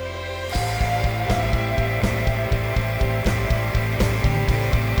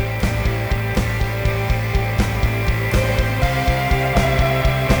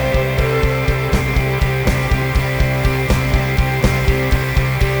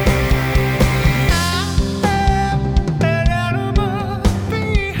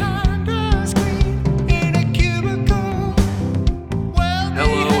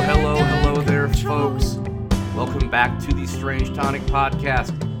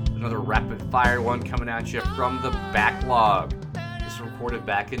podcast. Another rapid fire one coming at you from the backlog. This was recorded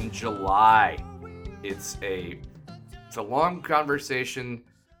back in July. It's a long conversation.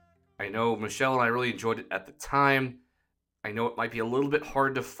 I know Michelle and I really enjoyed it at the time. I know it might be a little bit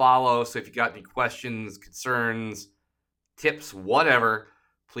hard to follow, so if you got any questions, concerns, tips, whatever,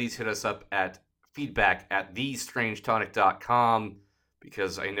 please hit us up at feedback@thestrangetonic.com,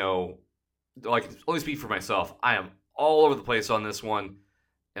 because I know, I can only speak for myself, I am all over the place on this one,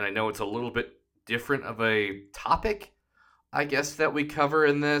 and I know it's a little bit different of a topic, I guess, that we cover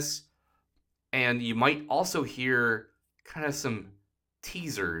in this, and you might also hear kind of some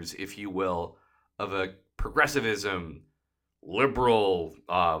teasers, if you will, of a progressivism, liberal,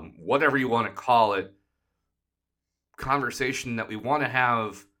 whatever you want to call it, conversation that we want to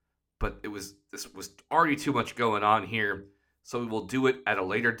have, but this was already too much going on here, so we will do it at a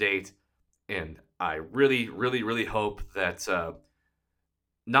later date. And I really, really, really hope that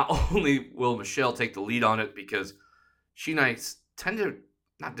not only will Michelle take the lead on it, because she and I tend to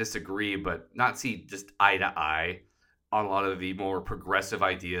not disagree, but not see just eye to eye on a lot of the more progressive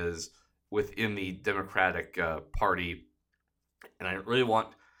ideas within the Democratic Party. And I really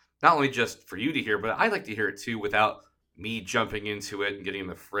want not only just for you to hear, but I'd like to hear it too without me jumping into it and getting in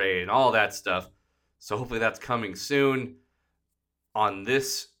the fray and all that stuff. So hopefully that's coming soon. On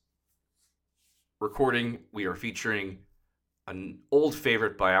this recording, we are featuring an old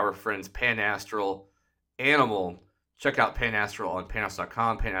favorite by our friends, Panastral, Animal. Check out Panastral on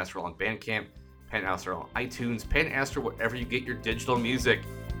panastral.com, Panastral on Bandcamp, Panastral on iTunes, Panastral wherever you get your digital music.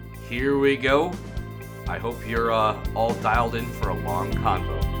 Here we go. I hope you're all dialed in for a long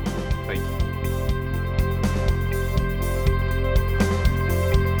convo. Thank you.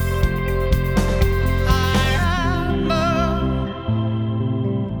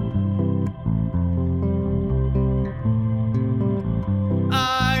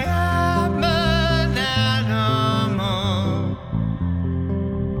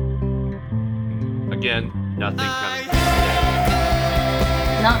 Again, nothing coming.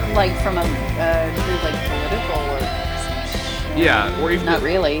 Not like from a through like political or yeah, or even not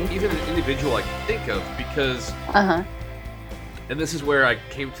really. Even an individual I can think of, because and this is where I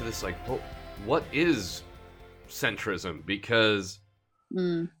came to this, like, well, what is centrism? Because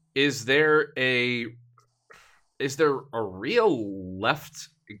is there a real left,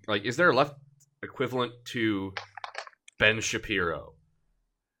 like, is there a left equivalent to Ben Shapiro?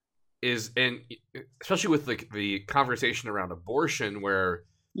 And especially with the conversation around abortion, where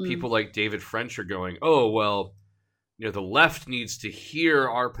people like David French are going, oh, well, you know, the left needs to hear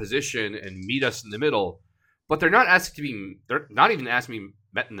our position and meet us in the middle, but they're not even asked to be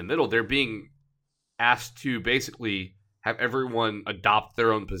met in the middle. They're being asked to basically have everyone adopt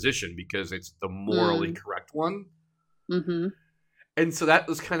their own position because it's the morally correct one. Mm-hmm. And so that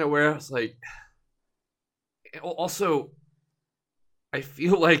was kind of where I was like, also, I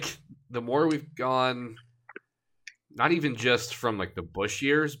feel like the more we've gone, not even just from like the Bush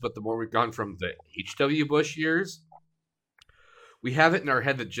years, but the more we've gone from the H.W. Bush years, we have it in our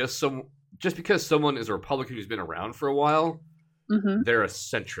head that just because someone is a Republican who's been around for a while, they're a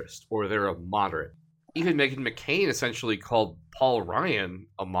centrist or they're a moderate. Even Meghan McCain essentially called Paul Ryan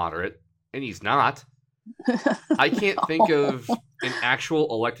a moderate, and he's not. I can't think of an actual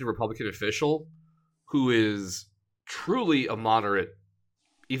elected Republican official who is truly a moderate,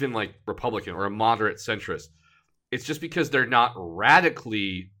 even like Republican or a moderate centrist. It's just because they're not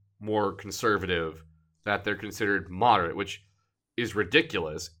radically more conservative that they're considered moderate, which is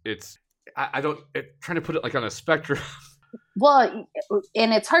ridiculous. Trying to put it like on a spectrum. Well,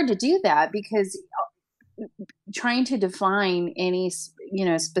 and it's hard to do that because trying to define any,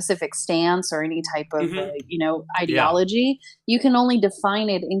 specific stance or any type of, ideology, you can only define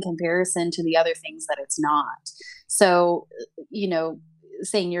it in comparison to the other things that it's not. So,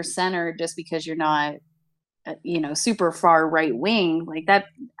 saying you're center just because you're not, super far right wing, like that,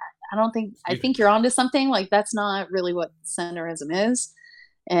 I think you're onto something. Like, that's not really what centrism is.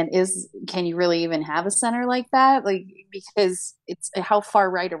 And can you really even have a center like that? Like, because it's, how far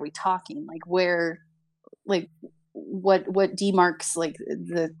right are we talking? Like, where, like, what demarks like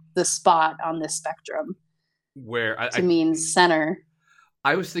the spot on this spectrum where to mean center?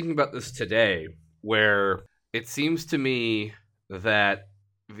 I was thinking about this today, where it seems to me that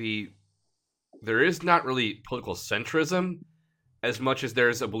there is not really political centrism as much as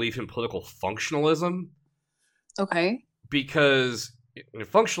there's a belief in political functionalism. Okay. Because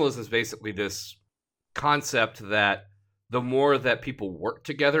functionalism is basically this concept that the more that people work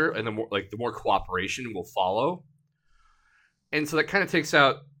together and the more cooperation will follow. And so that kind of takes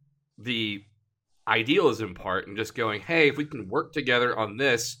out the idealism part and just going, hey, if we can work together on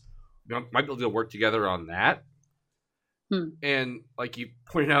this, we might be able to work together on that. And like you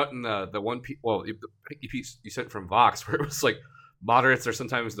pointed out in the one piece you sent from Vox, where it was like moderates are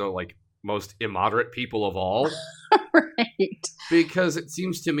sometimes the like most immoderate people of all. Right. Because it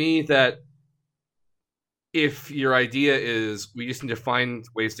seems to me that if your idea is we just need to find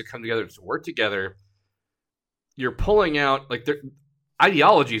ways to come together to work together, you're pulling out like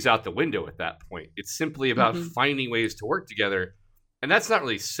ideology is out the window at that point. It's simply about finding ways to work together, and that's not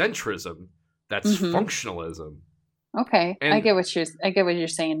really centrism. That's functionalism. Okay, and I get what you're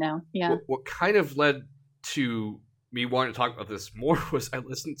saying now. Yeah. What kind of led to me wanting to talk about this more was I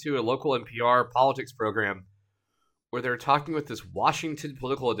listened to a local NPR politics program where they're talking with this Washington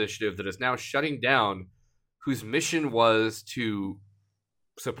political initiative that is now shutting down, whose mission was to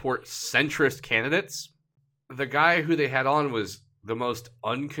support centrist candidates. The guy who they had on was the most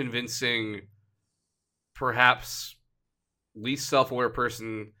unconvincing, perhaps least self-aware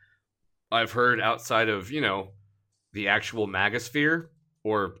person I've heard outside of, the actual MAGA-sphere,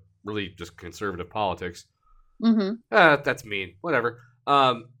 or really just conservative politics. That's mean. Whatever.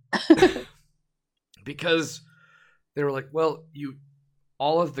 Because they were like, well,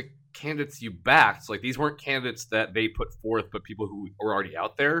 all of the candidates you backed, like these weren't candidates that they put forth, but people who were already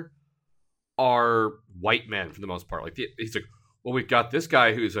out there, are white men for the most part. Like he's like, well, we've got this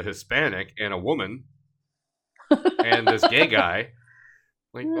guy who's a Hispanic and a woman, and this gay guy.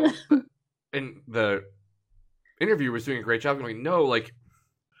 Like, and the interviewer was doing a great job going, no, like,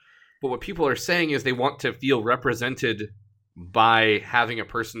 but what people are saying is they want to feel represented by having a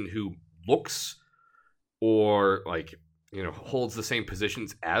person who looks or like, holds the same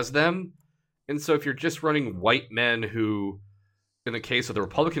positions as them. And so if you're just running white men who, in the case of the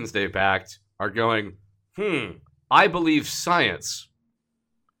Republicans they backed, are going, I believe science.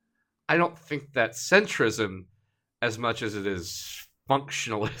 I don't think that's centrism as much as it is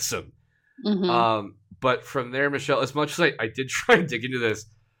functionalism. But from there, Michelle, as much as I did try and dig into this,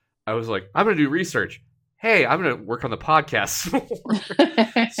 I was like, I'm going to do research. Hey, I'm going to work on the podcast more.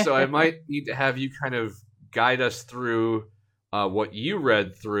 So I might need to have you kind of guide us through what you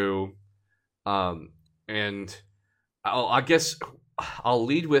read through. And I guess I'll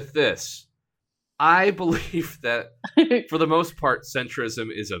lead with this. I believe that, for the most part, centrism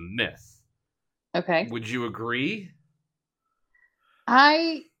is a myth. Okay. Would you agree?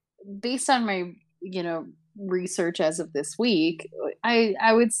 Based on my, research as of this week, I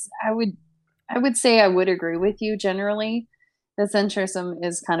would say I would agree with you generally that centrism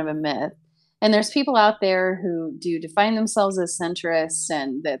is kind of a myth. And there's people out there who do define themselves as centrists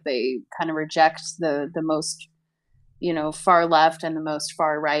and that they kind of reject the most, far left and the most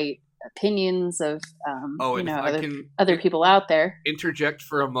far right opinions of, other people out there. Interject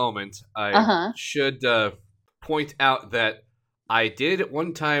for a moment. I should point out that I did at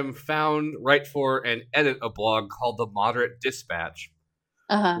one time write for and edit a blog called The Moderate Dispatch,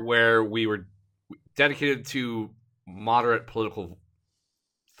 where we were dedicated to moderate political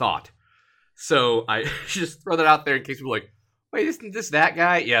thought. So I should just throw that out there in case people are like, wait, isn't this that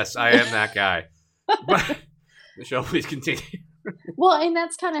guy? Yes, I am that guy. But Michelle, please continue. Well, and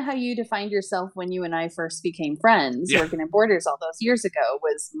that's kind of how you defined yourself when you and I first became friends, working at Borders all those years ago,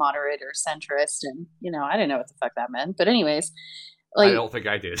 was moderate or centrist. And, I didn't know what the fuck that meant. But anyways. I don't think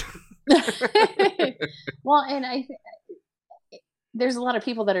I did. Well, and there's a lot of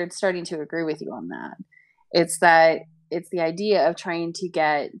people that are starting to agree with you on that. It's the idea of trying to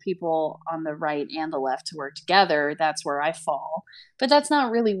get people on the right and the left to work together. That's where I fall. But that's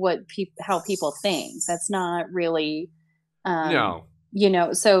not really how people think. That's not really... no.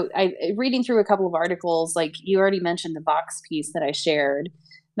 So reading through a couple of articles, like you already mentioned the Vox piece that I shared,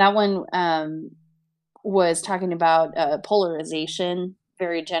 that one was talking about polarization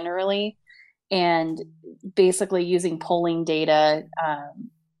very generally, and basically using polling data,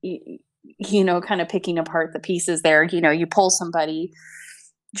 kind of picking apart the pieces there. You poll somebody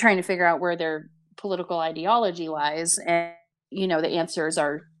trying to figure out where their political ideology lies, and, the answers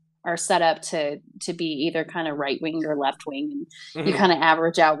are set up to be either kind of right wing or left wing, and you kind of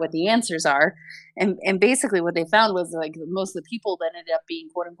average out what the answers are. And basically what they found was like most of the people that ended up being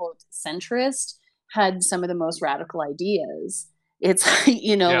quote unquote centrist had some of the most radical ideas. It's, I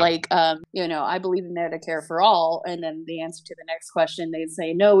believe in Medicare for all. And then the answer to the next question, they'd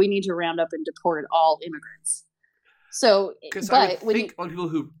say, no, we need to round up and deport all immigrants. So, because I think on people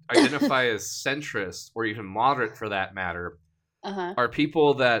who identify as centrist or even moderate for that matter, are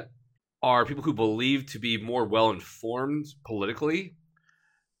people who believe to be more well-informed politically.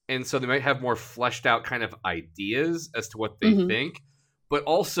 And so they might have more fleshed out kind of ideas as to what they think, but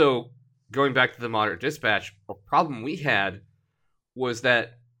also going back to the Moderate Dispatch, a problem we had was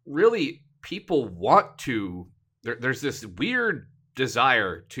that really people want to. There's this weird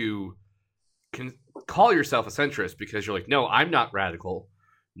desire to call yourself a centrist because you're like, no, I'm not radical.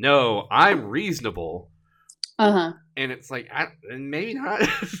 No, I'm reasonable. Uh-huh. And it's like, maybe not.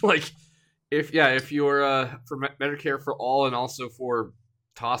 Like, if you're for Medicare for all and also for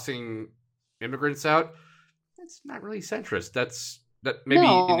tossing immigrants out, that's not really centrist. That maybe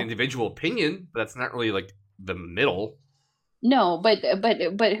an individual opinion, but that's not really like the middle. No, but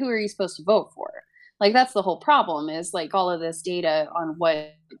who are you supposed to vote for? Like, that's the whole problem, is like all of this data on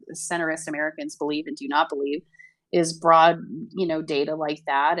what centrist Americans believe and do not believe is broad, data like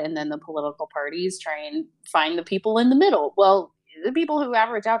that. And then the political parties try and find the people in the middle. Well, the people who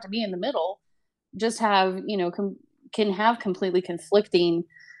average out to be in the middle just have, can have completely conflicting,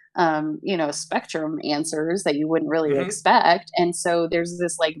 spectrum answers that you wouldn't really expect. And so there's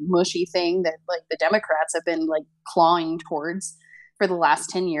this like mushy thing that like the Democrats have been like clawing towards for the last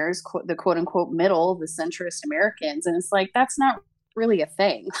 10 years, the quote unquote middle, the centrist Americans. And it's like, that's not really a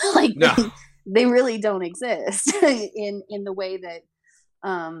thing. Like, no. They really don't exist in the way that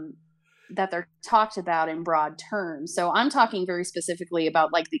that they're talked about in broad terms. So I'm talking very specifically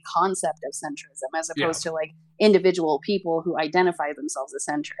about like the concept of centrism as opposed to like individual people who identify themselves as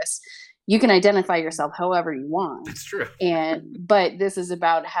centrists. You can identify yourself however you want. That's true. But this is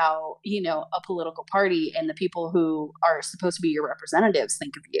about how, a political party and the people who are supposed to be your representatives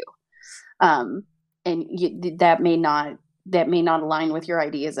think of you. That may not align with your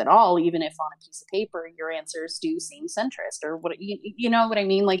ideas at all, even if on a piece of paper your answers do seem centrist or what you know what I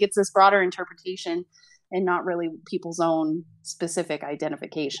mean? Like, it's this broader interpretation and not really people's own specific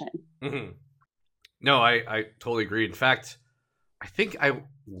identification. Mm-hmm. No, I totally agree. In fact, I think I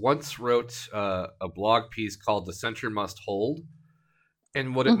once wrote a blog piece called "The Center Must Hold,"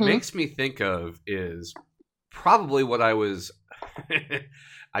 and what it makes me think of is probably what I was.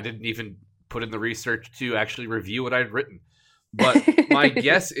 I didn't even put in the research to actually review what I'd written. But my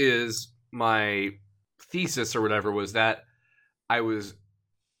guess is my thesis or whatever was that I was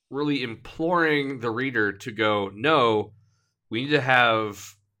really imploring the reader to go, no, we need to have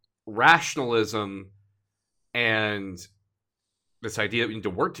rationalism and this idea that we need to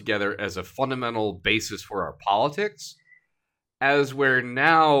work together as a fundamental basis for our politics, as where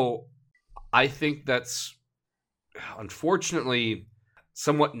now I think that's unfortunately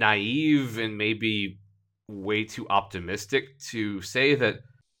somewhat naive and maybe way too optimistic to say that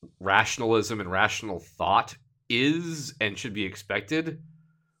rationalism and rational thought is and should be expected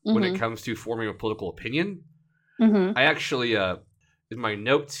when it comes to forming a political opinion. I actually, in my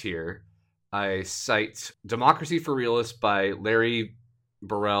notes here, I cite Democracy for Realists by Larry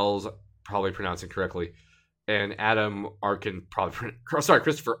Burrell's, probably pronouncing correctly, and Adam Arkin,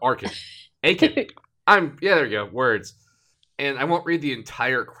 Christopher Arkin. Aiken. There you go, words. And I won't read the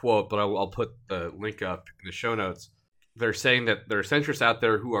entire quote, but I'll put the link up in the show notes. They're saying that there are centrists out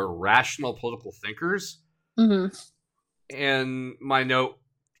there who are rational political thinkers. And my note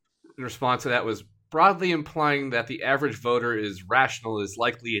in response to that was broadly implying that the average voter is rational is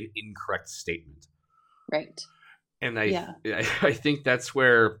likely an incorrect statement. Right. And I think that's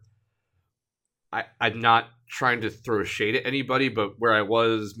where I'm not trying to throw shade at anybody, but where I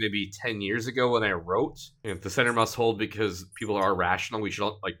was maybe 10 years ago when I wrote, the center must hold because people are rational, we should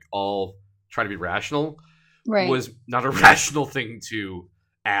all try to be rational, was not a rational thing to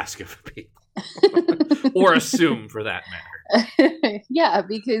ask of people. Or assume, for that matter. Yeah,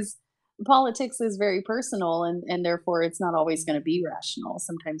 because politics is very personal, and therefore it's not always going to be rational.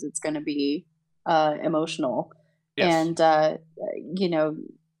 Sometimes it's going to be emotional. Yes. And,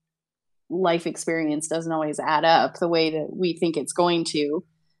 life experience doesn't always add up the way that we think it's going to,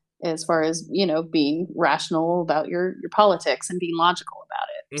 as far as, being rational about your politics and being logical about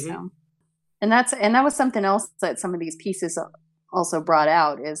it. So, and that was something else that some of these pieces also brought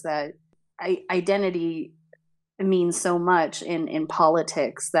out, is that identity means so much in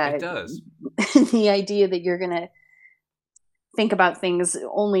politics, that it does. The idea that you're going to think about things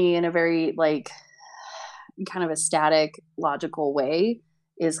only in a very kind of a static, logical way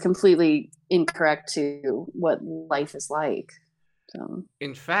is completely incorrect to what life is like. So,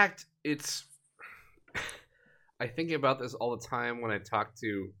 in fact, I think about this all the time when I talk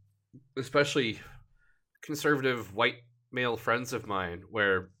to, especially conservative white male friends of mine,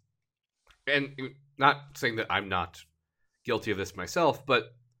 and not saying that I'm not guilty of this myself,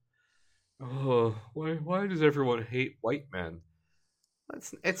 but why does everyone hate white men?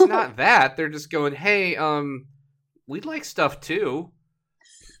 It's not that. They're just going, hey, we like stuff too.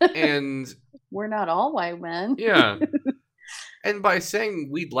 And we're not all white men. Yeah. And by saying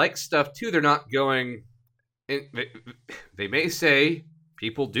we'd like stuff too, they're not going. They may say,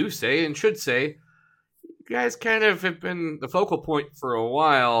 people do say and should say, you guys kind of have been the focal point for a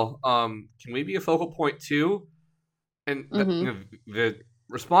while. Can we be a focal point too? And the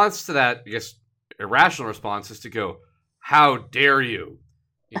response to that, I guess, irrational response is to go, "How dare you?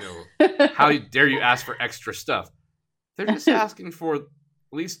 How dare you ask for extra stuff?" They're just asking for at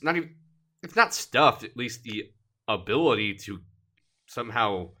least not even, if not stuff, at least the ability to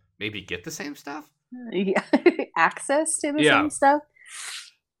somehow maybe get the same stuff. Yeah. Access to the same stuff.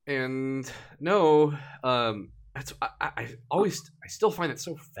 And no, that's I still find it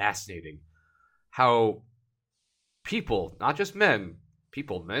so fascinating how people, not just men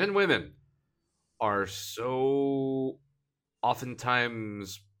and women, are so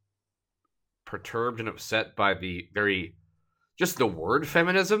oftentimes perturbed and upset by just the word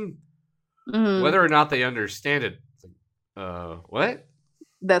feminism, whether or not they understand it. What?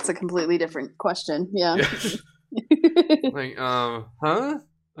 That's a completely different question. Yeah. Like, huh?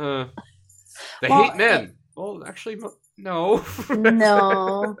 They hate men. Well, actually, no.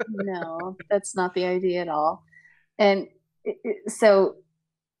 No, that's not the idea at all. And so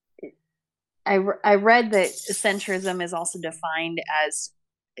I read that centrism is also defined as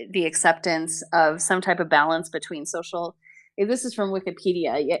the acceptance of some type of balance between social. This is from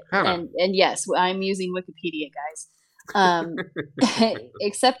Wikipedia, and yes, I'm using Wikipedia, guys.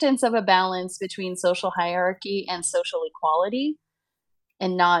 Acceptance of a balance between social hierarchy and social equality,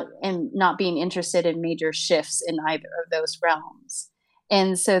 and not being interested in major shifts in either of those realms.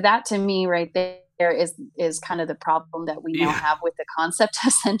 And so that, to me, right there is kind of the problem that we now have with the concept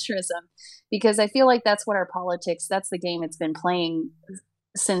of centrism, because I feel like that's what our politics, that's the game it's been playing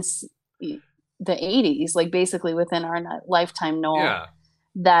since the 80s, like basically within our lifetime, Noel.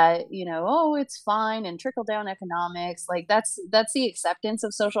 That, it's fine, and trickle down economics, like that's the acceptance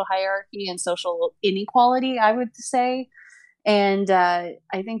of social hierarchy and social inequality, I would say. And I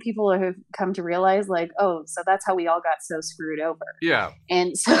think people have come to realize, like, oh, so that's how we all got so screwed over. Yeah.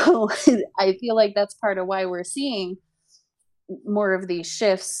 And so I feel like that's part of why we're seeing more of these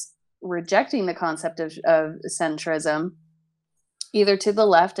shifts rejecting the concept of centrism, either to the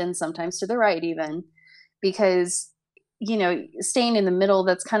left and sometimes to the right even, because, staying in the middle,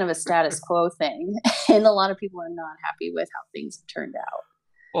 that's kind of a status quo thing. And a lot of people are not happy with how things have turned out.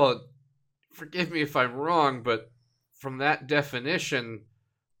 Well, forgive me if I'm wrong, but from that definition,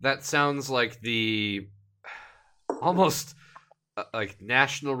 that sounds like the almost like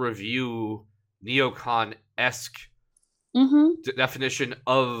National Review neocon-esque definition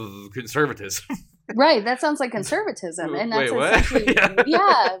of conservatism. Right, that sounds like conservatism, and that's essentially right.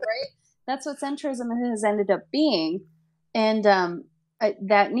 That's what centrism has ended up being. And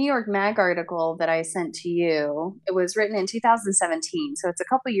that New York Mag article that I sent to you, it was written in 2017, so it's a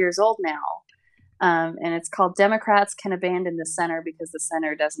couple years old now. And it's called "Democrats Can Abandon the Center Because the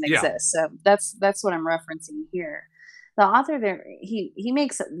Center Doesn't Exist." So that's what I'm referencing here. The author there, he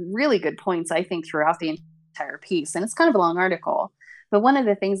makes really good points, I think, throughout the entire piece, and it's kind of a long article. But one of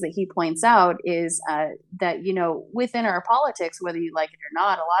the things that he points out is that, within our politics, whether you like it or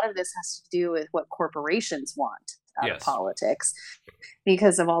not, a lot of this has to do with what corporations want out of politics,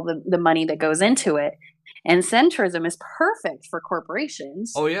 because of all the money that goes into it. And centrism is perfect for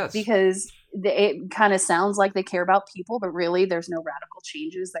corporations. Oh, yes. Because it kind of sounds like they care about people, but really there's no radical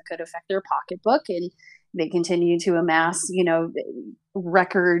changes that could affect their pocketbook. And they continue to amass,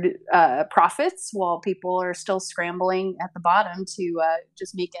 record profits while people are still scrambling at the bottom to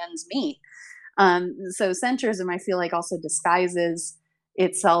just make ends meet. So centrism, I feel like, also disguises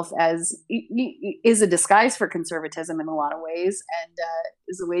itself as is a disguise for conservatism in a lot of ways, and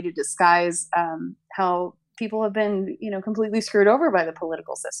is a way to disguise how people have been, completely screwed over by the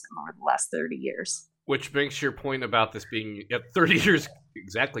political system over the last 30 years. Which makes your point about this being 30 years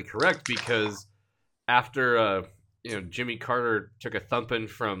exactly correct, because after Jimmy Carter took a thumping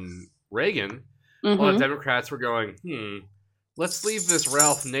from Reagan, a lot of Democrats were going, let's leave this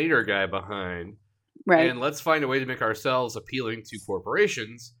Ralph Nader guy behind. Right. And let's find a way to make ourselves appealing to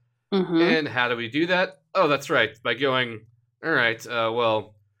corporations. And how do we do that? Oh, that's right. By going, all right,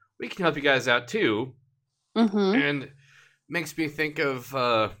 well, we can help you guys out too. And makes me think of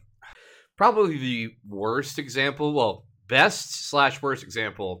probably the worst example, well, best/worst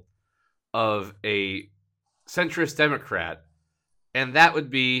example of a centrist Democrat. And that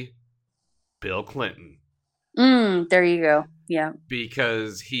would be Bill Clinton. There you go. Yeah.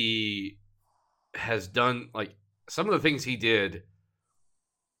 Because he has done, like, some of the things he did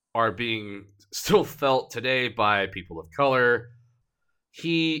are being still felt today by people of color.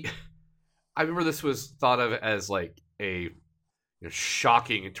 I remember this was thought of as like a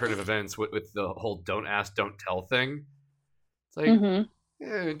shocking turn of events with the whole "don't ask, don't tell" thing. It's like,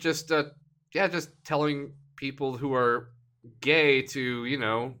 Mm-hmm. just telling people who are gay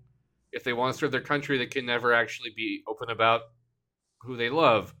to, if they want to serve their country, they can never actually be open about who they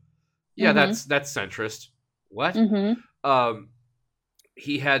love. Yeah, Mm-hmm. that's centrist. What? Mm-hmm. Um,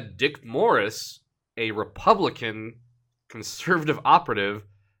 he had Dick Morris, a Republican conservative operative,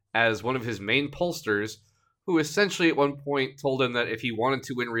 as one of his main pollsters, who essentially at one point told him that if he wanted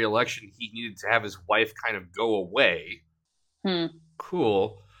to win re-election, he needed to have his wife kind of go away. Hmm.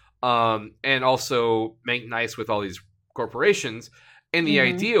 Cool. And also make nice with all these corporations. And the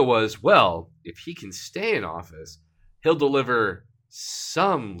Mm-hmm. idea was, well, if he can stay in office, he'll deliver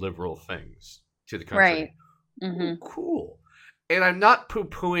some liberal things to the Right. country. Mm-hmm. Ooh, cool. And I'm not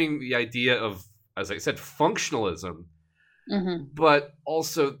poo-pooing the idea of, as I said, functionalism, Mm-hmm. but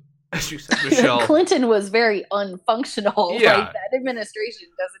also, as you said, Michelle. Clinton was very unfunctional. Yeah. Like, that administration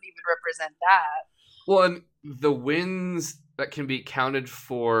doesn't even represent that. Well, and the wins that can be counted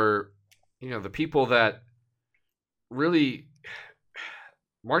for, the people that really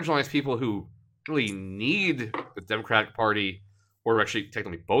marginalized people who really need the Democratic Party, or actually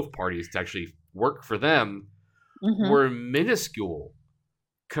technically both parties, to actually work for them, were minuscule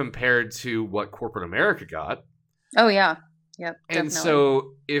compared to what corporate America got. Oh, yeah. Yep. And Definitely.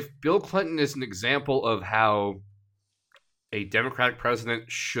 so if Bill Clinton is an example of how a Democratic president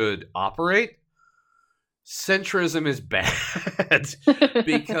should operate, centrism is bad.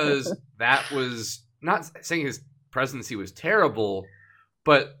 Because that was, not saying his presidency was terrible,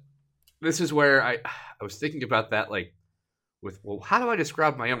 but this is where I was thinking about that, like, with, well, how do I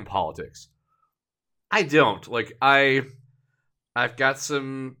describe my own politics? I don't. Like, I've got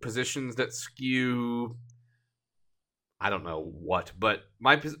some positions that skew, I don't know what, but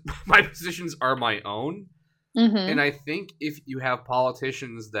my positions are my own. Mm-hmm. And I think if you have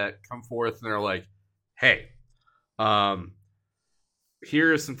politicians that come forth and are like, hey,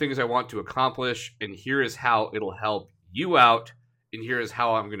 here are some things I want to accomplish, and here is how it'll help you out, and here is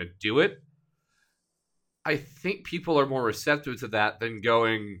how I'm going to do it, I think people are more receptive to that than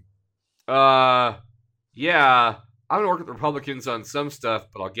going, yeah, I'm going to work with Republicans on some stuff,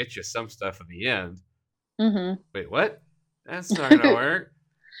 but I'll get you some stuff in the end. Mm-hmm. Wait, what? That's not going to work.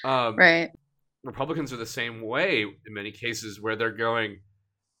 Right. Republicans are the same way in many cases, where they're going,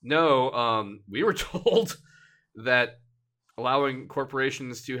 no, we were told that allowing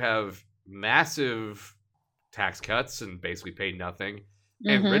corporations to have massive tax cuts and basically pay nothing,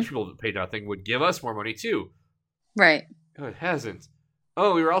 and rich people to pay nothing, would give us more money too. Right. Oh, it hasn't.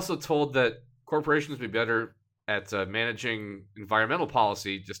 Oh, we were also told that corporations would be better at managing environmental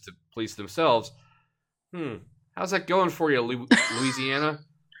policy just to police themselves. How's that going for you, Louisiana?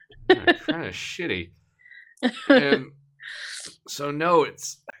 Kind of shitty. And so, no,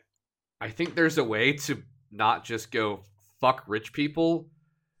 I think there's a way to not just go fuck rich people,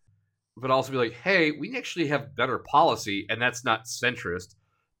 but also be like, hey, we actually have better policy, and that's not centrist.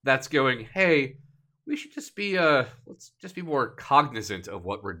 That's going, hey, we should just be let's just be more cognizant of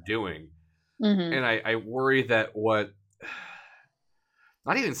what we're doing. Mm-hmm. And I worry that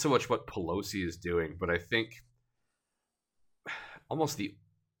not even so much what Pelosi is doing, but I think almost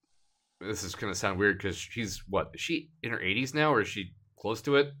this is going to sound weird because she's is she in her 80s now, or is she close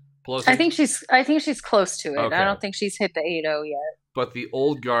to it? Pelosi? I think she's close to it. Okay. I don't think she's hit the 8-0 yet. But the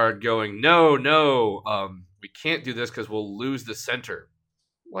old guard going, no, we can't do this because we'll lose the center.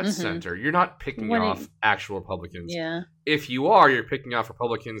 What center? You're not picking off actual Republicans. Yeah. If you are, you're picking off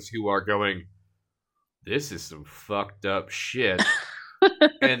Republicans who are going, this is some fucked up shit.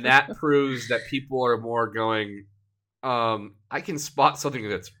 And that proves that people are more going, I can spot something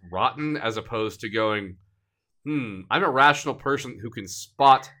that's rotten, as opposed to going, I'm a rational person who can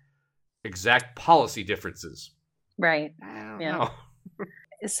spot exact policy differences. Right. I don't know.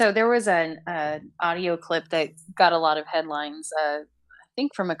 So there was an audio clip that got a lot of headlines, I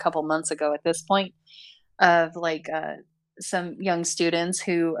think from a couple months ago at this point, of like some young students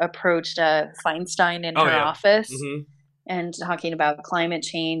who approached Feinstein in her office and talking about climate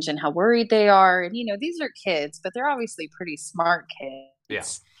change and how worried they are. And, these are kids, but they're obviously pretty smart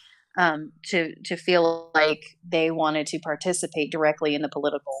kids. To feel like they wanted to participate directly in the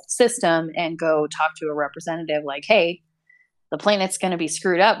political system and go talk to a representative like, hey, the planet's going to be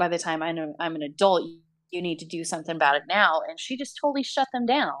screwed up by the time I'm an adult. You need to do something about it now. And she just totally shut them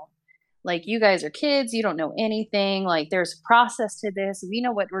down. Like, you guys are kids. You don't know anything. Like, there's a process to this. We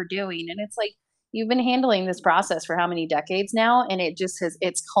know what we're doing. And it's like, you've been handling this process for how many decades now? And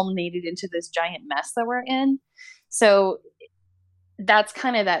it's culminated into this giant mess that we're in. So that's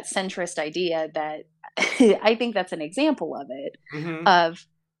kind of that centrist idea that I think that's an example of it, Mm-hmm. of,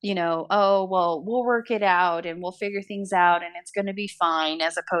 oh, well, we'll work it out and we'll figure things out and it's going to be fine,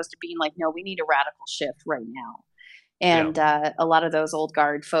 as opposed to being like, no, we need a radical shift right now. Yeah. And a lot of those old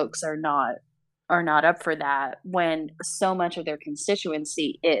guard folks are not up for that, when so much of their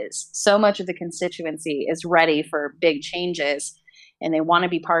constituency is. So much of the constituency is ready for big changes, and they want to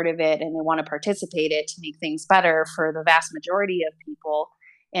be part of it and they want to participate it to make things better for the vast majority of people.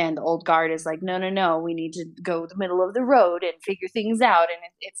 And the old guard is like, no, no, no, we need to go the middle of the road and figure things out. And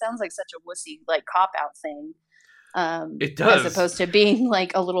it sounds like such a wussy, like, cop out thing, It as does. opposed to being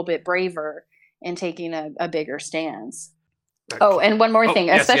like a little bit braver and taking a bigger stance. Oh, and one more Oh, thing,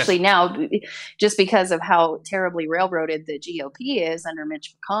 yes, especially yes. now, just because of how terribly railroaded the GOP is under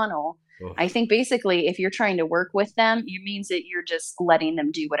Mitch McConnell. Ugh. I think basically, if you're trying to work with them, it means that you're just letting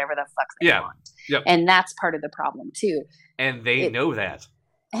them do whatever the fuck they Yeah. want. Yep. And that's part of the problem too. And they know that.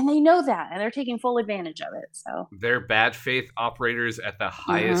 And they know that, and they're taking full advantage of it. So They're bad faith operators at the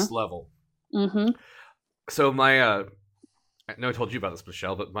highest level. Mm-hmm. So my, I know I told you about this,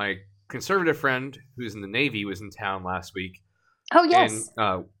 Michelle, but my conservative friend who's in the Navy was in town last week. Oh, yes.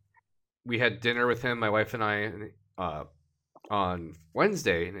 And we had dinner with him, my wife and I, on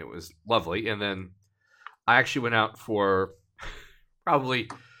Wednesday, and it was lovely. And then I actually went out for probably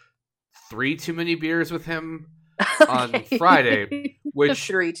 3 too many beers with him on Friday, which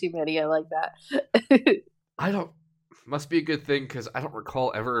 3 too many. I like that. I don't. Must be a good thing, because I don't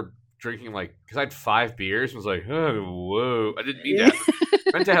recall ever drinking, like, because I had 5 beers and was like, oh, whoa. I didn't mean that.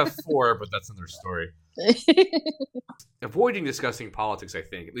 I meant to have 4, but that's another story. Avoiding discussing politics, I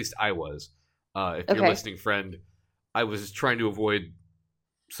think. At least I was. If you're listening, friend, I was trying to avoid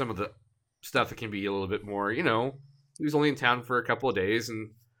some of the stuff that can be a little bit more, he was only in town for a couple of days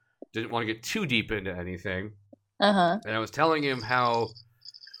and didn't want to get too deep into anything. Uh-huh. And I was telling him how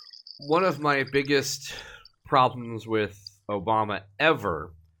one of my biggest problems with Obama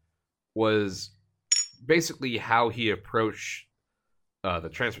ever was basically how he approached the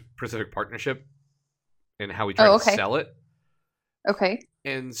Trans-Pacific Partnership and how he tried to sell it. Okay.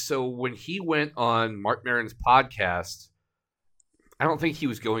 And so when he went on Mark Maron's podcast, I don't think he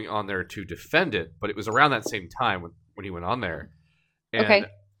was going on there to defend it, but it was around that same time when he went on there. And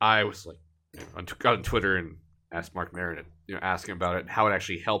I was like, got on Twitter and asked Mark Maron, ask him about it, how it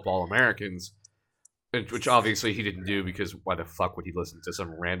actually helped all Americans, which obviously he didn't do, because why the fuck would he listen to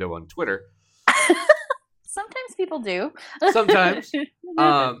some rando on Twitter? Sometimes people do. Sometimes.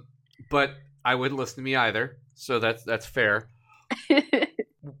 But I wouldn't listen to me either, so that's fair.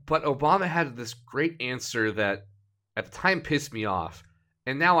 But Obama had this great answer that at the time pissed me off,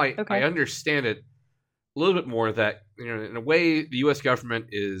 and now I understand it a little bit more, that in a way the U.S. government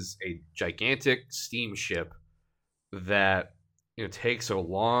is a gigantic steamship that takes a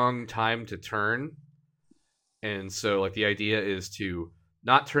long time to turn, and so like the idea is to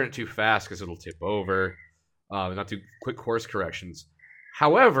not turn it too fast because it'll tip over, not do quick course corrections.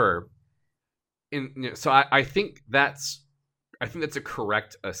 However, so I think that's a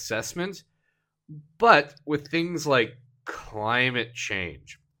correct assessment, but with things like climate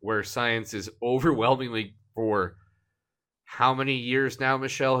change, where science is overwhelmingly, for how many years now,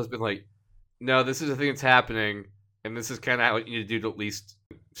 Michelle, has been like, no, this is the thing that's happening, and this is kind of what you need to do to at least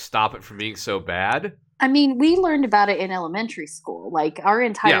stop it from being so bad. I mean, we learned about it in elementary school. Like, our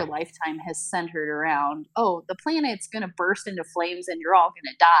entire lifetime has centered around, oh, the planet's going to burst into flames and you're all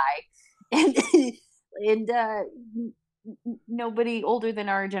going to die. And nobody older than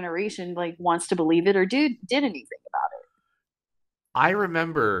our generation wants to believe it or did anything about it. I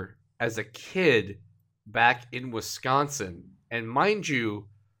remember as a kid back in Wisconsin, and mind you,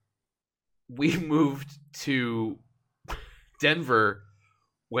 we moved to Denver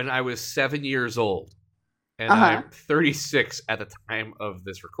when I was 7 years old, and I'm 36 at the time of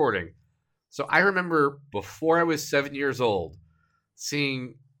this recording. So I remember before I was 7 years old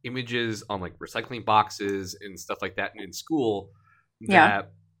seeing images on like recycling boxes and stuff like that in school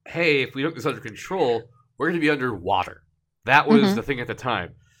that, hey, if we don't get this under control, we're going to be underwater. That was the thing at the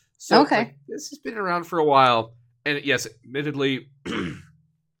time. So this has been around for a while. And yes, admittedly,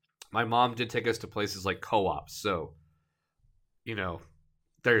 my mom did take us to places like co-ops. So,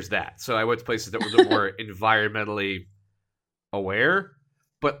 there's that. So I went to places that were more environmentally aware.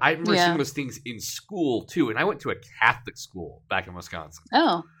 But I remember seeing those things in school, too. And I went to a Catholic school back in Wisconsin.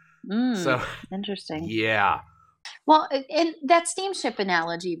 Oh. So interesting. Yeah. Well, and that steamship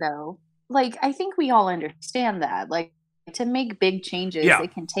analogy, though, I think we all understand that. To make big changes,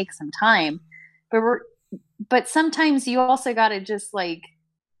 it can take some time. But sometimes you also got to just,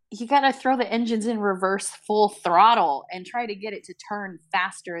 you got to throw the engines in reverse full throttle and try to get it to turn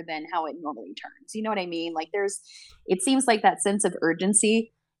faster than how it normally turns. You know what I mean? Like it seems like that sense of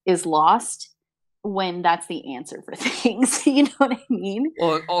urgency is lost when that's the answer for things. You know what I mean?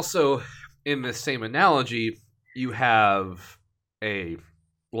 Well, and also in the same analogy, you have a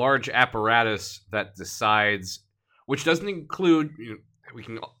large apparatus that decides, which doesn't include, we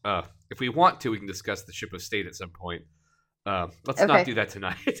can, if we want to, we can discuss the ship of state at some point. Let's not do that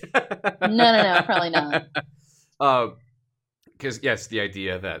tonight. No, probably not. Because yes, the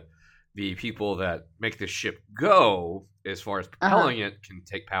idea that the people that make the ship go, as far as propelling it, can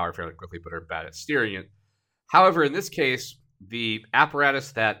take power fairly quickly, but are bad at steering it. However, in this case, the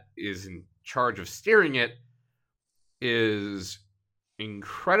apparatus that is in charge of steering it is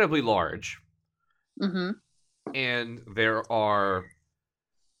incredibly large, and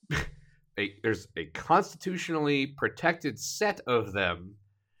there's a constitutionally protected set of them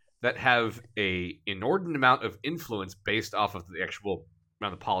that have a inordinate amount of influence based off of the actual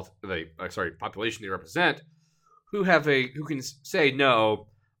amount of population they represent, who can say no.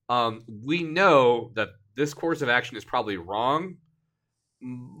 We know that this course of action is probably wrong,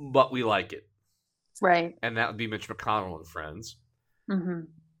 but we like it, right? And that would be Mitch McConnell and friends.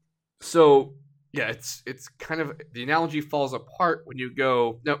 So yeah, it's kind of, the analogy falls apart when you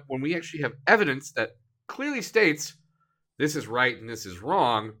go, no, when we actually have evidence that clearly states this is right and this is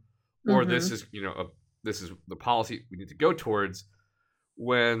wrong, or this is this is the policy we need to go towards.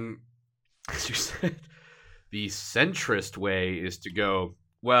 When, as you said, the centrist way is to go,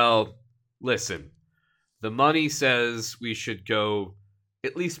 well, listen, the money says we should go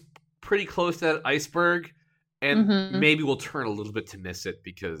at least pretty close to that iceberg, and maybe we'll turn a little bit to miss it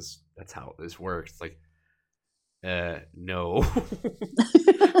because that's how this works. It's like, no,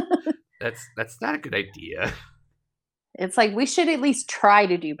 that's not a good idea. It's like, we should at least try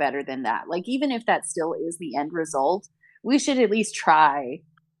to do better than that. Like, even if that still is the end result, we should at least try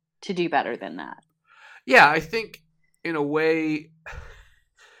to do better than that. Yeah, I think in a way,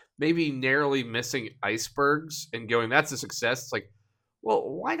 maybe narrowly missing icebergs and going, that's a success. It's like, well,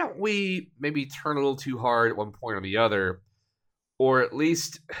 why don't we maybe turn a little too hard at one point or the other? Or at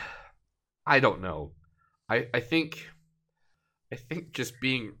least, I don't know. I think just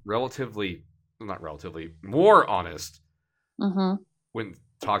being more honest when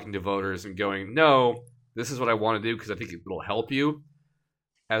talking to voters and going, no, this is what I want to do because I think it'll help you,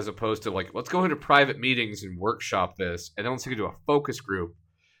 as opposed to like, let's go into private meetings and workshop this, and then let's take it to a focus group.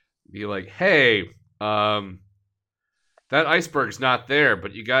 Be like, hey, that iceberg's not there,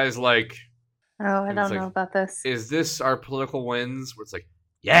 but you guys like... Oh, I don't know about this. Is this our political wins? Where it's like,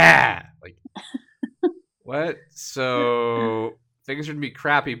 yeah! Like, what? So, things are going to be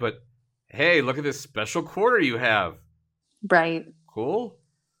crappy, but hey, look at this special quarter you have. Right. Cool.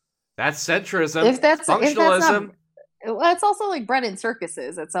 That's centrism. If that's functionalism. Well, it's also like bread and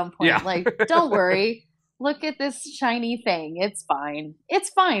circuses at some point. Yeah. Like, don't worry. Look at this shiny thing. It's fine. It's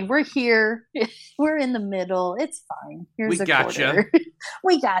fine. We're here. We're in the middle. It's fine. Here's a quarter.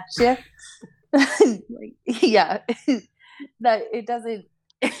 We gotcha. Like, yeah. That it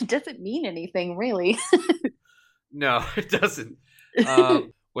doesn't mean anything, really. No, it doesn't.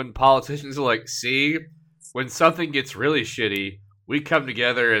 When politicians are like, see, when something gets really shitty, we come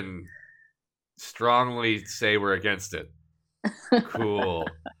together and strongly say we're against it. Cool.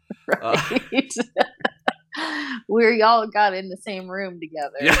 Right. We all got in the same room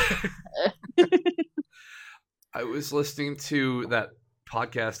together. Yeah. I was listening to that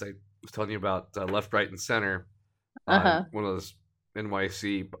podcast I was telling you about, Left, Right, and Center, on one of those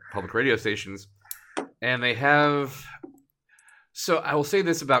NYC public radio stations, and they have... So I will say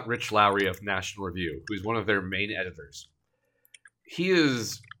this about Rich Lowry of National Review, who's one of their main editors. He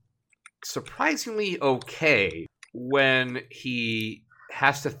is surprisingly okay when he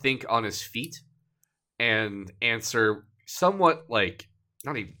has to think on his feet and answer somewhat like,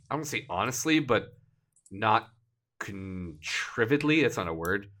 not even, I don't say honestly, but not contrivedly. That's not a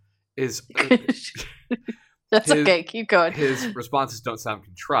word. That's okay. Keep going. His responses don't sound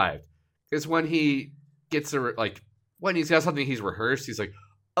contrived, because when he gets when he's got something he's rehearsed, he's like,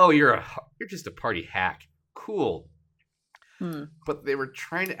 "Oh, you're just a party hack. Cool." But they were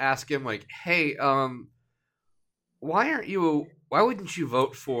trying to ask him like, "Hey, why wouldn't you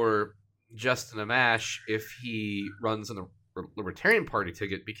vote for Justin Amash if he runs on the Libertarian Party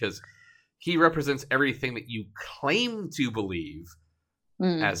ticket, because he represents everything that you claim to believe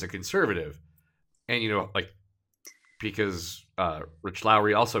as a conservative?" And because Rich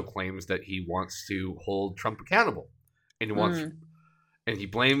Lowry also claims that he wants to hold Trump accountable, and he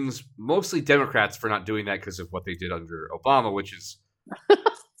blames mostly Democrats for not doing that because of what they did under Obama, which is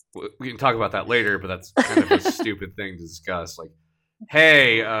we can talk about that later, but that's kind of a stupid thing to discuss. Like,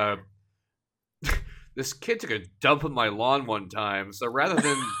 hey, this kid took a dump on my lawn one time, so rather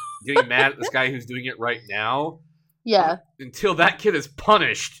than getting mad at this guy who's doing it right now, until that kid is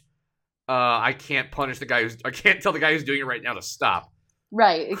punished, I can't punish the guy I can't tell the guy who's doing it right now to stop.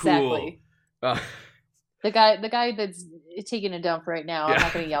 Right, exactly. Cool. The guy that's taking a dump right now, I'm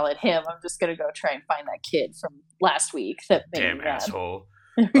not going to yell at him. I'm just going to go try and find that kid from last week. That damn asshole.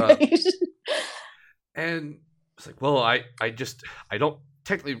 Right. And it's like, well, I don't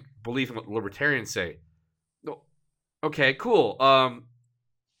technically believe in what the libertarians say. No. Okay, cool.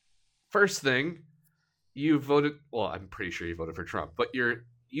 First thing, you voted. Well, I'm pretty sure you voted for Trump, but you're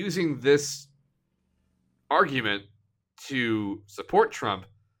using this argument to support Trump,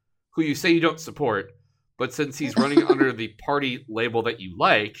 who you say you don't support, but since he's running under the party label that you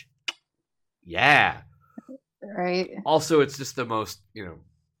like, yeah. Right. Also, it's just the most,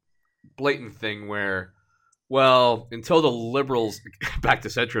 blatant thing where, well, until the liberals, back to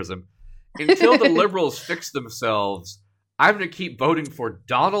centrism, until the liberals fix themselves, I'm going to keep voting for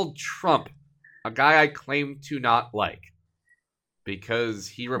Donald Trump, a guy I claim to not like, because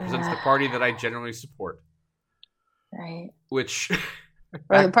he represents the party that I generally support. Right. Which...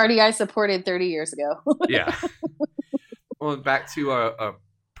 or the party I supported 30 years ago. Yeah. Well, back to a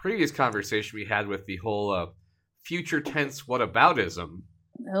previous conversation we had with the whole future tense whataboutism.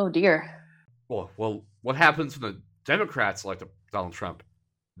 Oh, dear. Well, what happens when the Democrats elect Donald Trump?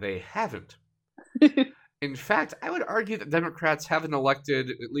 They haven't. In fact, I would argue that Democrats haven't elected,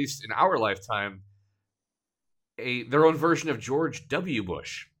 at least in our lifetime, their own version of George W.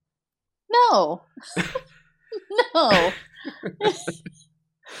 Bush. No. No.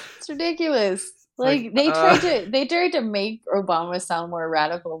 It's ridiculous. Like they tried to make Obama sound more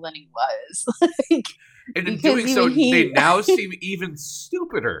radical than he was. And in doing so, they now seem even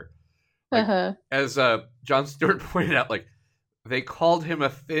stupider. Like, as Jon Stewart pointed out, like they called him a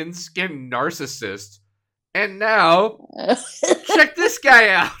thin-skinned narcissist, and now check this guy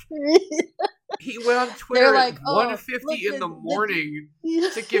out. He went on Twitter at 1:50 in the morning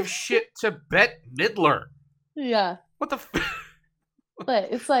to give shit to Bette Midler. Yeah. What the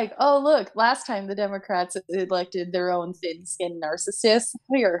But it's like, oh, look, last time the Democrats elected their own thin-skinned narcissists.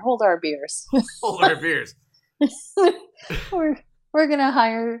 Here, hold our beers. Hold our beers. we're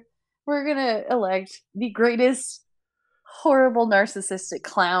gonna elect the greatest horrible narcissistic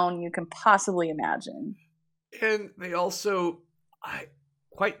clown you can possibly imagine. And they also, I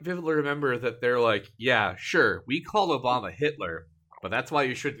quite vividly remember that they're like, yeah, sure, we called Obama Hitler, but that's why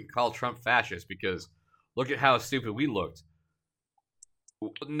you shouldn't call Trump fascist, because look at how stupid we looked.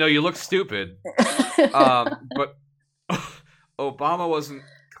 No, you look stupid. But Obama wasn't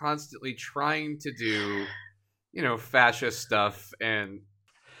constantly trying to do, fascist stuff. And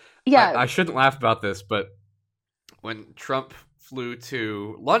yeah, I shouldn't laugh about this, but when Trump flew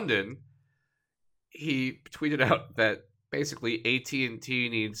to London, he tweeted out that basically AT&T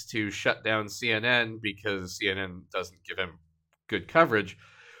needs to shut down CNN because CNN doesn't give him good coverage,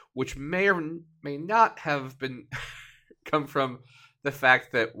 which may or may not have been come from the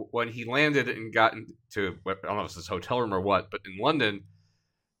fact that when he landed and got into, I don't know if it's his hotel room or what, but in London,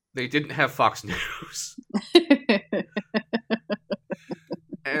 they didn't have Fox News.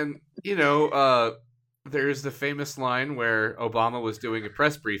 And, there's the famous line where Obama was doing a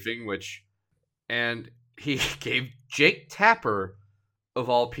press briefing, and he gave Jake Tapper, of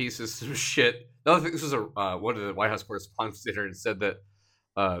all pieces, some shit. I think this was one of the White House correspondents did and said that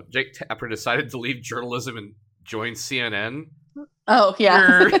Jake Tapper decided to leave journalism and join CNN. Oh,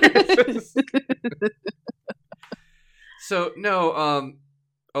 yeah. So, no,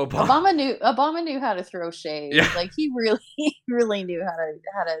 Obama knew how to throw shade. Yeah. Like he really knew how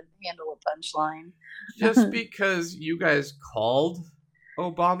to handle a punchline. Just because you guys called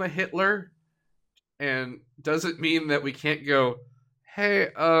Obama Hitler, and doesn't mean that we can't go, hey,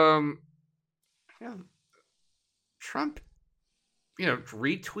 Trump,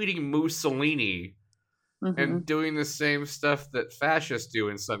 retweeting Mussolini and doing the same stuff that fascists do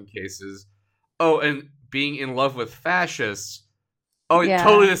in some cases. Oh, and being in love with fascists. Oh, yeah.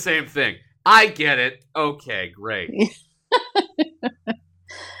 Totally the same thing. I get it. Okay, great.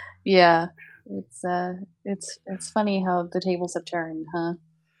 Yeah, it's funny how the tables have turned, huh?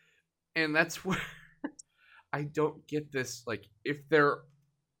 And that's where I don't get this. Like,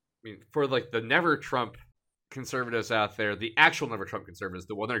 for like the never Trump conservatives out there, the actual never Trump conservatives,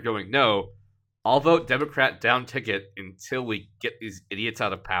 the one that are going, no, I'll vote Democrat down ticket until we get these idiots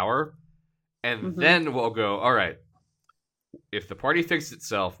out of power, and then we'll go, all right, if the party fixes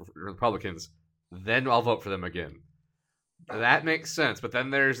itself, Republicans, then I'll vote for them again. That makes sense. But then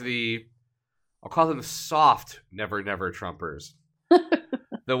there's I'll call them soft never never Trumpers.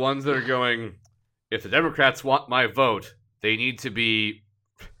 The ones that are going, if the Democrats want my vote, they need to be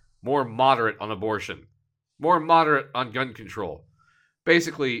more moderate on abortion, more moderate on gun control.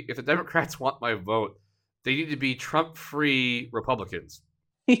 Basically, if the Democrats want my vote, they need to be Trump-free Republicans.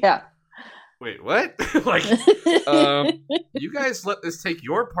 Yeah. Wait, what? Like, you guys let this take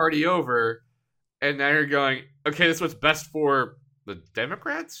your party over, and now you're going, okay, this is what's best for the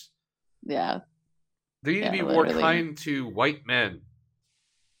Democrats? Yeah. They need to be more kind to white men.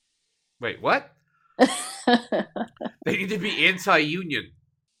 Wait, what? They need to be anti-union.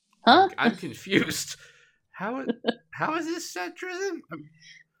 Huh? I'm confused. How is this centrism?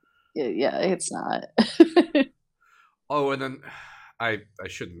 Yeah, it's not. Oh, and then I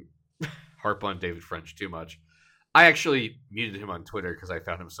shouldn't harp on David French too much. I actually muted him on Twitter because I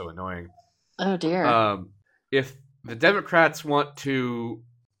found him so annoying. Oh dear. If the Democrats want to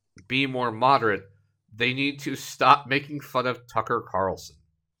be more moderate, they need to stop making fun of Tucker Carlson.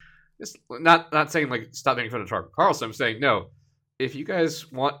 It's not saying like stop making fun of Tucker Carlson. I'm saying no. If you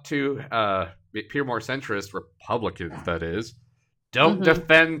guys want to appear more centrist, Republicans that is, don't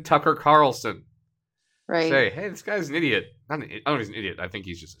defend Tucker Carlson. Right. Say, hey, this guy's an idiot. I don't know if he's an idiot. I think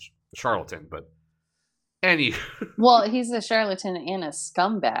he's just a charlatan. But well, he's a charlatan and a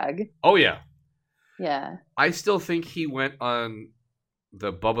scumbag. Oh yeah. Yeah. I still think he went on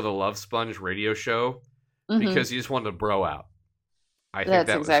the Bubba the Love Sponge radio show because he just wanted to bro out. I think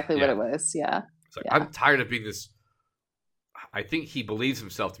that's exactly what it was. Yeah. It's like, I'm tired of being this. I think he believes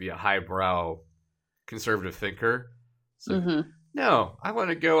himself to be a highbrow conservative thinker. So, no, I want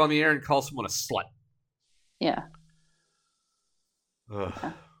to go on the air and call someone a slut. Yeah.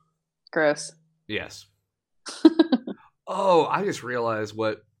 Yeah. Gross. Yes. Oh, I just realized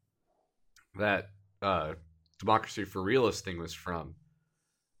what that Democracy for Realists thing was from.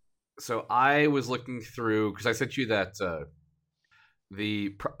 So I was looking through, because I sent you that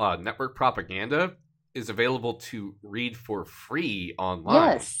the network propaganda is available to read for free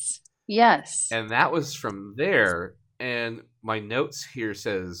online. Yes. And that was from there. And my notes here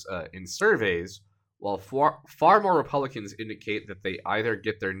says, in surveys, while far more Republicans indicate that they either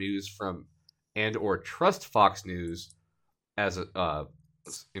get their news from and or trust Fox News as a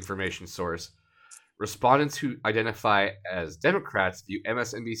information source, respondents who identify as Democrats view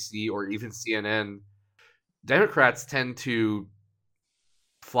MSNBC or even CNN. Democrats tend to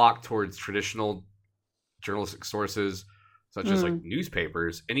flock towards traditional journalistic sources, such as like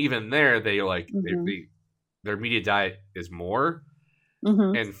newspapers, and even there, they like their media diet is more.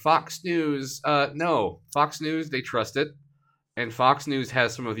 And Fox News, no, Fox News, they trust it, and Fox News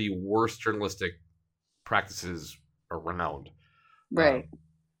has some of the worst journalistic practices around. Right.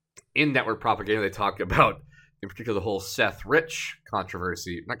 In network propaganda, they talk about, in particular, the whole Seth Rich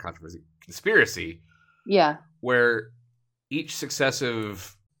conspiracy. Yeah. Where each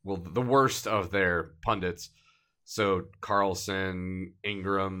successive, the worst of their pundits, so Carlson,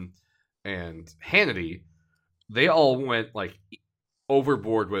 Ingram, and Hannity, they all went like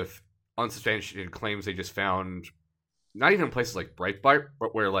overboard with unsubstantiated claims they just found, not even in places like Breitbart,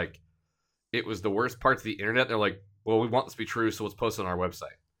 but where like it was the worst parts of the internet. They're like, well, we want this to be true, so let's post it on our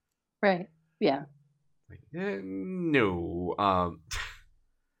website. Right. Yeah. Like, no.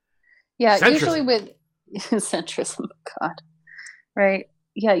 Yeah. Centrism. Usually with centrism, God. Right.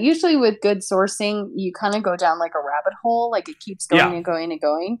 Yeah. Usually with good sourcing, you kind of go down like a rabbit hole. Like it keeps going and going and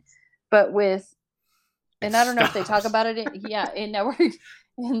going. But with, and I don't know if they talk about it in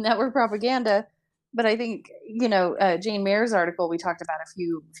network propaganda, but I think, Jane Mayer's article we talked about a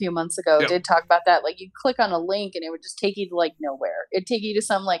few months ago did talk about that. Like you click on a link and it would just take you to like nowhere. It'd take you to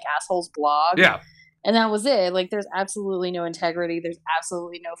some like asshole's blog. Yeah. And that was it. Like there's absolutely no integrity. There's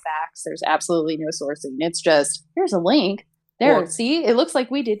absolutely no facts. There's absolutely no sourcing. It's just, here's a link. There, well, see? It looks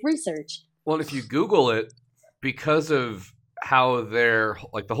like we did research. Well, if you Google it, because of how they're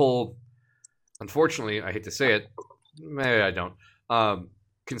like the whole, unfortunately, I hate to say it, maybe I don't,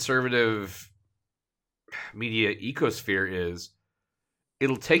 conservative media ecosphere is,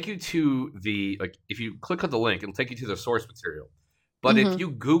 it'll take you to the, like, if you click on the link, it'll take you to the source material. But if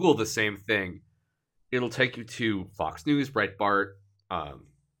you Google the same thing, it'll take you to Fox News, Breitbart,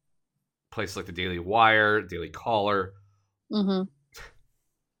 places like the Daily Wire, Daily Caller, Stormfront,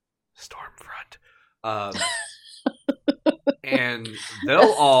 and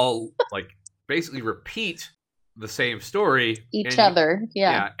they'll all like basically repeat the same story each other.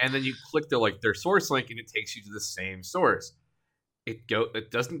 Yeah, and then you click their source link, and it takes you to the same source. It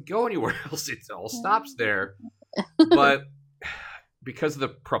doesn't go anywhere else. It all stops there. But because of the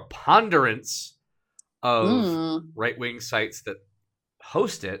preponderance of right-wing sites that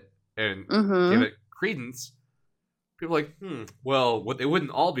host it and give it credence, people are like, well, they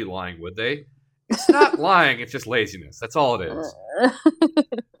wouldn't all be lying, would they? It's not lying, it's just laziness. That's all it is.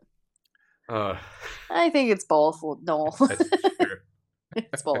 I think it's both, Noel. That's true.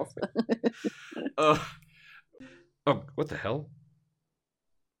 It's both. Oh, what the hell?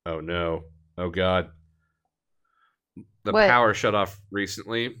 Oh, no. Oh, God. The power shut off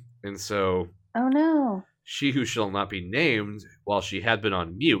recently, and so... Oh, no. She who shall not be named, while she had been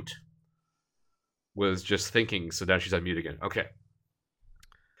on mute, was just thinking, so now she's on mute again. Okay.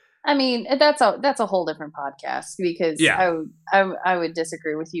 I mean, that's a whole different podcast, because I would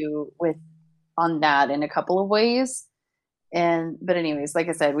disagree with you on that in a couple of ways. But anyways, like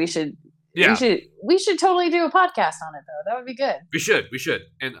I said, we should totally do a podcast on it, though. That would be good. We should.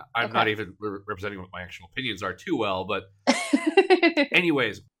 And I'm not even representing what my actual opinions are too well, but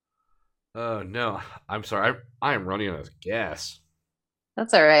anyways. Oh, no. I'm sorry. I am running out of gas.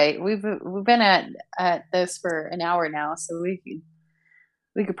 That's all right. We've been at this for an hour now, so we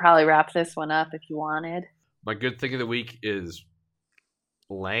could probably wrap this one up if you wanted. My good thing of the week is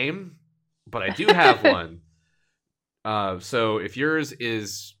lame, but I do have one. So if yours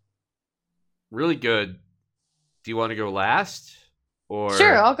is really good, do you want to go last? Or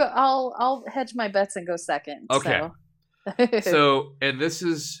sure, I'll go. I'll hedge my bets and go second. Okay. So, and this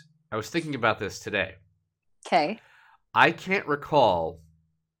is, I was thinking about this today. Okay. I can't recall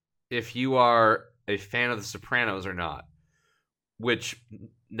if you are a fan of The Sopranos or not, which,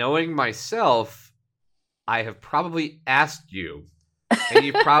 knowing myself, I have probably asked you, and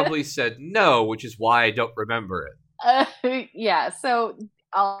you probably said no, which is why I don't remember it. Yeah, so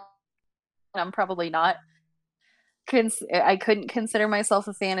I'm probably not. I couldn't consider myself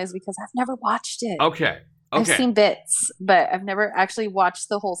a fan is because I've never watched it. Okay. I've seen bits, but I've never actually watched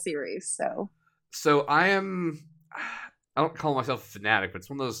the whole series. So I don't call myself a fanatic, but it's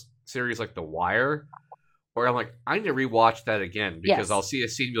one of those series like The Wire, where I'm like, I need to rewatch that again because I'll see a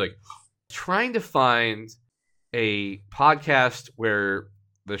scene and be like, trying to find a podcast where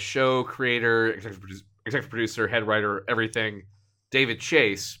the show creator, executive producer, head writer, everything, David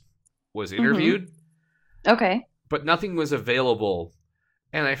Chase, was interviewed. Okay. But nothing was available.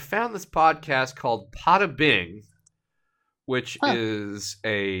 And I found this podcast called Pada Bing, which is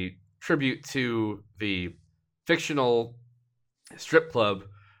a tribute to the fictional strip club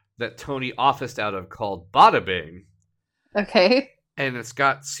that Tony officed out of called Bada Bing. Okay. And it's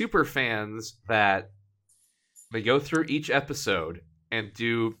got super fans that they go through each episode and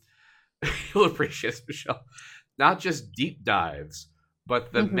do, you'll appreciate this, Michelle, not just deep dives,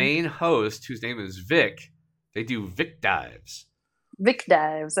 but the main host, whose name is Vic, they do Vic dives. Vic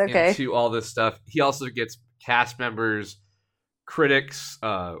dives, okay. Into all this stuff. He also gets cast members, critics,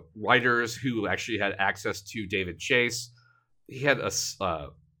 writers who actually had access to David Chase. He had a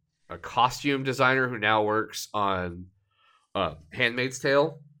costume designer who now works on Handmaid's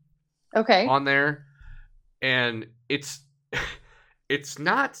Tale. Okay. On there. And it's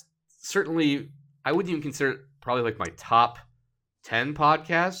not certainly, I wouldn't even consider it probably like my top 10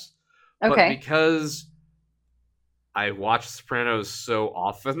 podcasts. Okay. But because I watch Sopranos so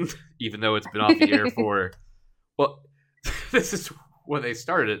often, even though it's been off the air for, well, this is when they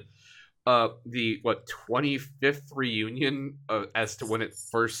started. The 25th reunion as to when it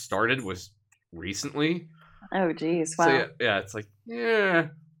first started was recently. Oh, geez. Wow. So yeah, it's like,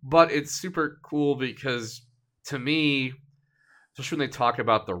 but it's super cool because to me, especially when they talk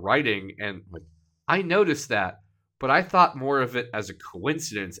about the writing, and like, I noticed that, but I thought more of it as a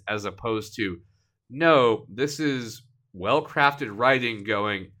coincidence as opposed to, no, this is well-crafted writing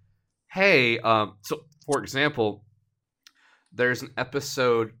going, hey, so for example, there's an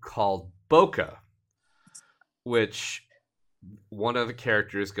episode called Boca, which one of the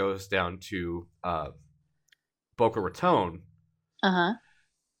characters goes down to Boca Raton. Uh-huh.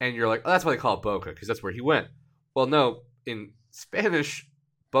 And you're like, oh, that's why they call it Boca, because that's where he went. Well, no, in Spanish,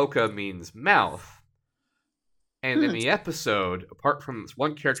 Boca means mouth. And in the episode, apart from this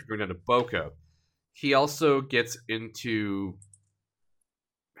one character going down to Boca, he also gets into,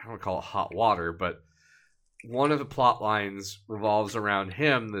 I don't want to call it hot water, but one of the plot lines revolves around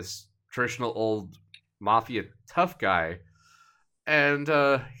him, this traditional old mafia tough guy, and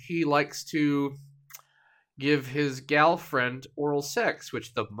he likes to give his gal friend oral sex,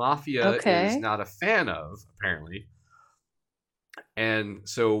 which the mafia is not a fan of, apparently. And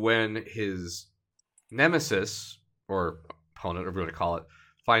so when his nemesis, or opponent, whatever you want to call it,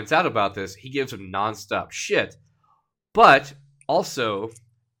 finds out about this, he gives him nonstop shit. But also,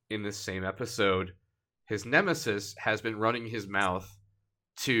 in this same episode, his nemesis has been running his mouth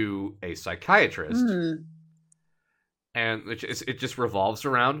to a psychiatrist, Mm. and it just revolves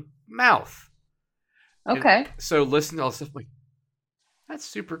around mouth. And Okay. so listening to all this stuff, I'm like, that's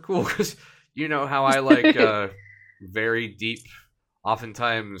super cool, because you know how I like very deep,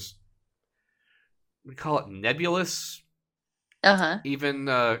 oftentimes we call it nebulous, Uh even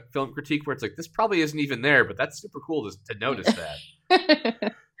film critique, where it's like, this probably isn't even there, but that's super cool to notice that. huh.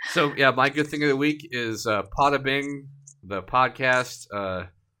 So yeah, my good thing of the week is Pada Bing, the podcast.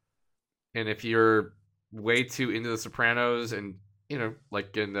 And if you're way too into The Sopranos, and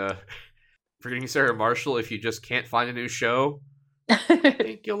like in Forgetting Sarah Marshall, if you just can't find a new show, I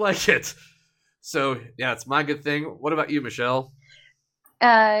think you'll like it. So yeah, it's my good thing. What about you, Michelle?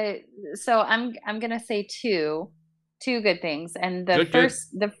 uh, so I'm gonna say two good things, and Good, good.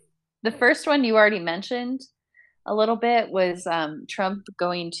 the first one you already mentioned a little bit was Trump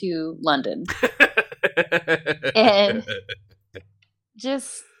going to London, and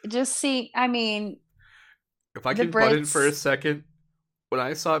just see. I mean, If I the can butt in for a Brits. second, when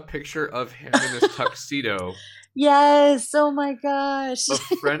I saw a picture of him in his tuxedo, Yes. Oh my gosh. a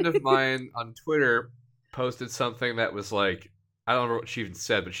friend of mine on Twitter posted something that was like, I don't know what she even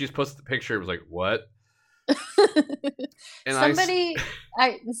said, but she just posted the picture. It was like, what? And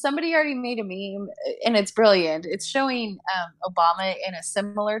Somebody already made a meme, and it's brilliant. It's showing Obama in a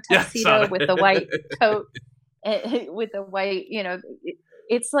similar yeah, I saw tuxedo with the white that. coat, with the white,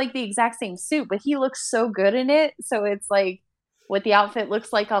 it's like the exact same suit, but he looks so good in it. So it's like what the outfit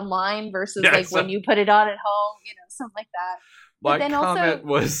looks like online versus Yeah, like when you put it on at home, something like that. But my then comment also,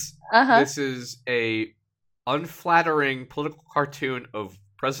 was, uh huh. this is a unflattering political cartoon of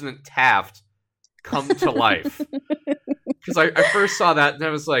President Taft come to life. Because I first saw that and I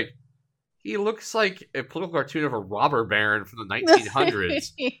was like, he looks like a political cartoon of a robber baron from the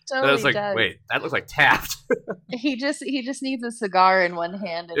 1900s. He And I was totally like, does. wait, that looks like Taft. He just needs a cigar in one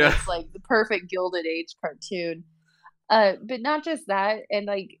hand, and Yeah. it's like the perfect Gilded Age cartoon. But not just that, and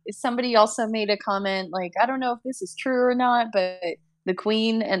like somebody also made a comment, like I don't know if this is true or not, but the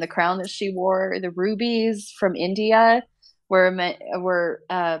queen and the crown that she wore, the rubies from India, were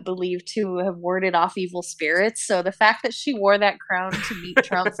believed to have warded off evil spirits. So the fact that she wore that crown to meet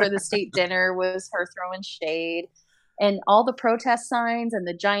Trump for the state dinner was her throwing shade. And all the protest signs and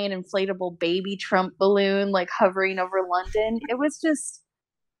the giant inflatable baby Trump balloon like hovering over London, it was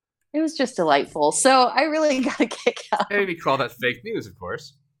just delightful. So I really got a kick out. And he called that fake news, of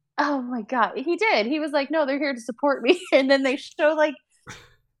course. Oh my god, he did. He was like, "No, they're here to support me," and then they show like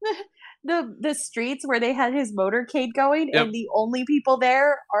the streets where they had his motorcade going, and Yep. the only people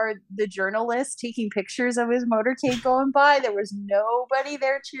there are the journalists taking pictures of his motorcade going by. There was nobody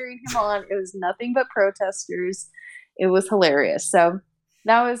there cheering him on. It was nothing but protesters. It was hilarious. So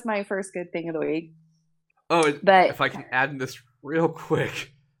that was my first good thing of the week. Oh, and But if I can add in this real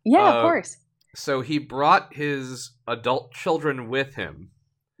quick. yeah, of Uh, course. so he brought his adult children with him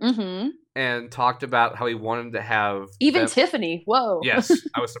Mm-hmm. and talked about how he wanted to have Even them. Tiffany. Whoa. Yes,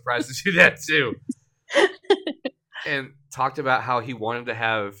 I was surprised to see that too. And talked about how he wanted to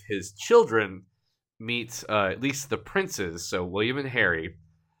have his children meet at least the princes, so William and Harry,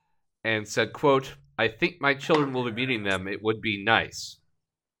 and said, quote, I think my children will be meeting them. It would be nice.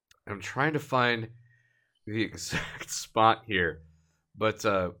 I'm trying to find the exact spot here, but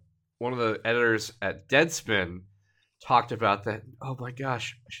one of the editors at Deadspin talked about that. Oh my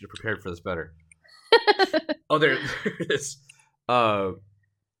gosh, I should have prepared for this better. Oh, there it is.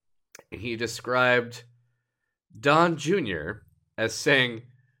 He described Don Jr. as saying,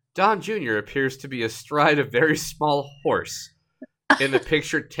 Don Jr. appears to be astride a very small horse in the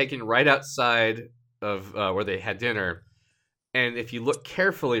picture taken right outside of where they had dinner. And if you look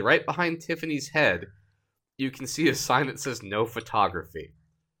carefully, right behind Tiffany's head, you can see a sign that says no photography.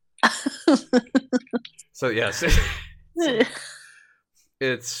 So, yes,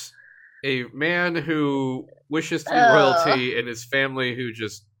 it's a man who wishes to be royalty and his family who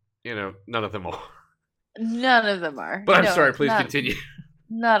just, none of them are. None of them are. But I'm No, sorry, please continue.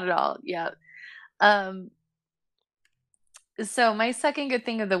 not at all. Yeah. Um, so my second good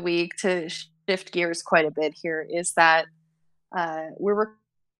thing of the week, to shift gears quite a bit here, is that we're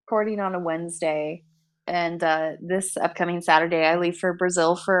recording on a Wednesday, and this upcoming Saturday I leave for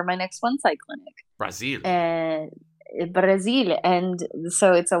Brazil for my next one side clinic. Brazil. And Brazil, and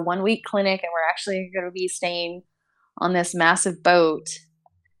so it's a 1 week clinic, and we're actually going to be staying on this massive boat,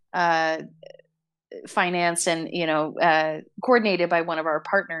 financed and coordinated by one of our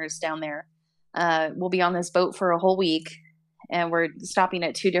partners down there. We'll be on this boat for a whole week, and we're stopping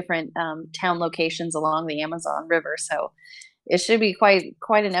at 2 different town locations along the Amazon River. So it should be quite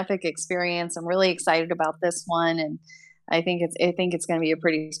an epic experience. I'm really excited about this one, and I think it's going to be a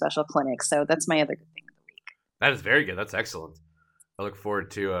pretty special clinic. So that's my other good thing of the week. That is very good. That's excellent. I look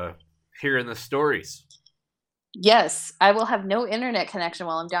forward to hearing the stories. Yes, I will have no internet connection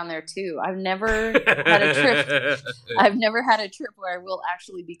while I'm down there too. I've never had a trip. I've never had a trip where I will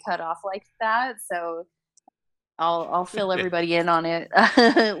actually be cut off like that. So I'll fill everybody in on it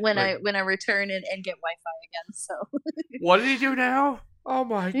when I return and get Wi-Fi again. So what did he do now? Oh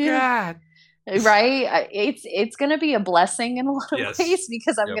my god! Right? It's going to be a blessing in a lot of ways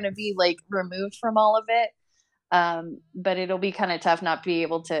because I'm going to be like removed from all of it. But it'll be kind of tough not to be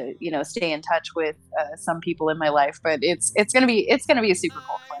able to, stay in touch with some people in my life. But it's gonna be a super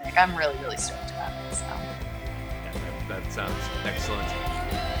cool clinic. I'm really, really stoked about it. So. Yeah, that sounds excellent.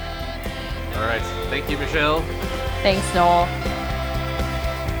 All right, thank you, Michelle. Thanks, Noel.